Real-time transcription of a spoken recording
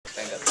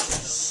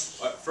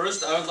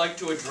First, I would like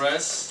to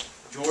address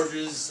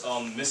George's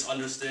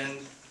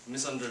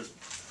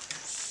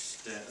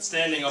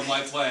misunderstanding of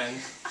my plan,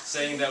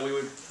 saying that we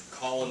would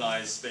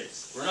colonize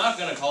space. We're not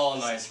going to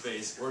colonize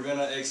space. We're going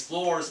to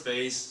explore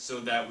space so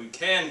that we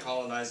can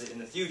colonize it in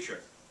the future.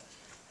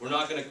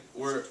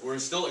 We're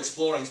still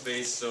exploring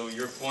space, so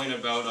your point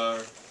about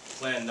our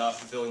plan not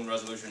fulfilling the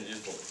resolution is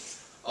bullied.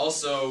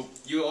 Also,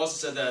 you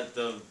also said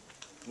that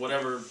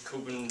whatever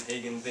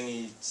Copenhagen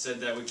thingy said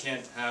that we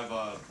can't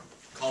have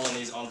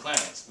colonies on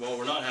planets. Well,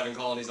 we're not having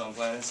colonies on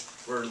planets.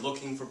 We're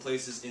looking for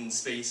places in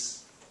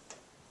space,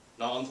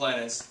 not on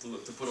planets,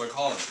 to put our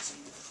colonies.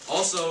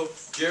 Also,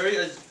 Jerry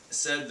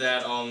said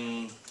that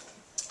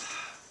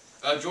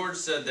George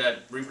said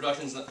that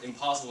reproduction is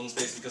impossible in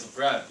space because of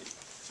gravity.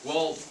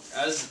 Well,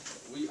 as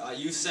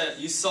you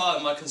saw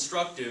in my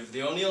constructive,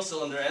 the O'Neill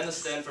cylinder and the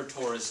Stanford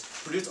torus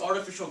produce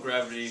artificial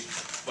gravity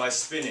by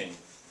spinning,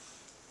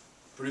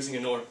 producing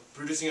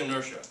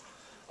inertia.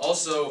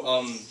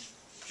 Also,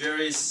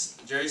 Jerry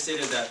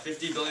stated that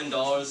 $50 billion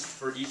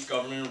for each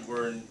government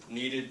were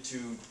needed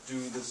to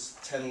do this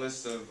 10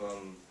 list of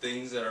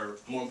things that are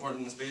more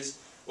important in space.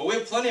 Well, we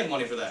have plenty of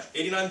money for that.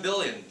 $89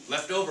 billion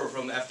left over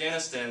from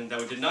Afghanistan that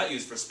we did not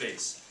use for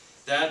space.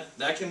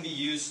 That can be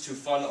used to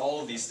fund all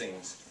of these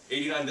things.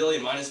 89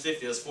 billion minus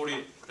 50, that's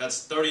 40,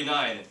 that's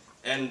 39,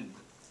 and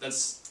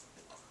that's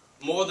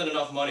more than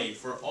enough money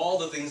for all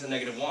the things in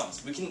negative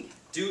ones. We can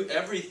do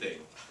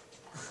everything.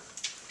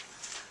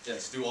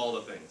 Yes, do all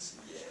the things.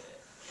 Yeah.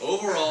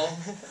 Overall,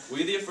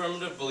 we the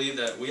affirmative believe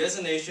that we as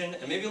a nation,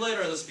 and maybe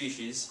later as a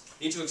species,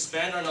 need to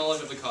expand our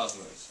knowledge of the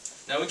cosmos.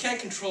 Now, we can't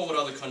control what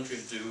other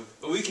countries do,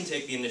 but we can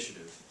take the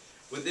initiative.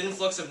 With the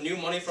influx of new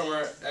money from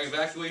our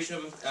evacuation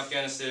of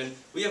Afghanistan,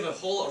 we have a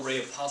whole array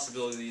of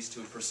possibilities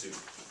to pursue.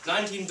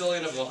 19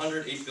 billion of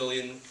 108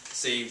 billion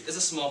saved is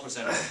a small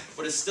percentage,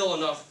 but it's still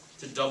enough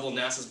to double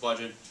NASA's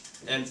budget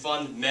and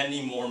fund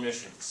many more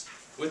missions.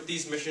 With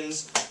these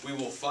missions, we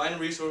will find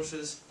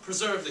resources,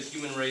 preserve the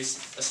human race,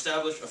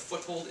 establish a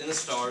foothold in the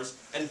stars,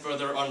 and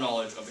further our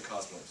knowledge of the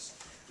cosmos.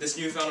 This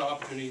newfound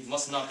opportunity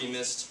must not be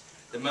missed.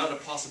 The amount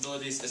of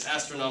possibilities is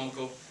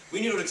astronomical.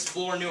 We need to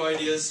explore new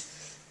ideas.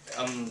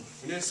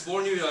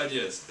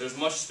 There's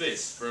much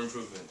space for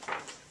improvement.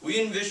 We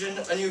envision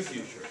a new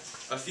future,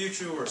 a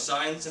future where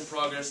science and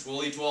progress will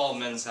lead to all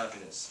men's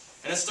happiness.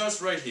 And it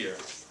starts right here,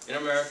 in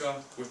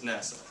America, with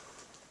NASA.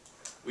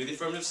 We the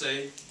affirmative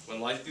say, when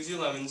life gives you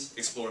lemons,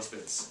 explore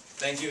space.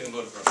 Thank you, and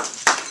vote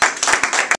affirmative.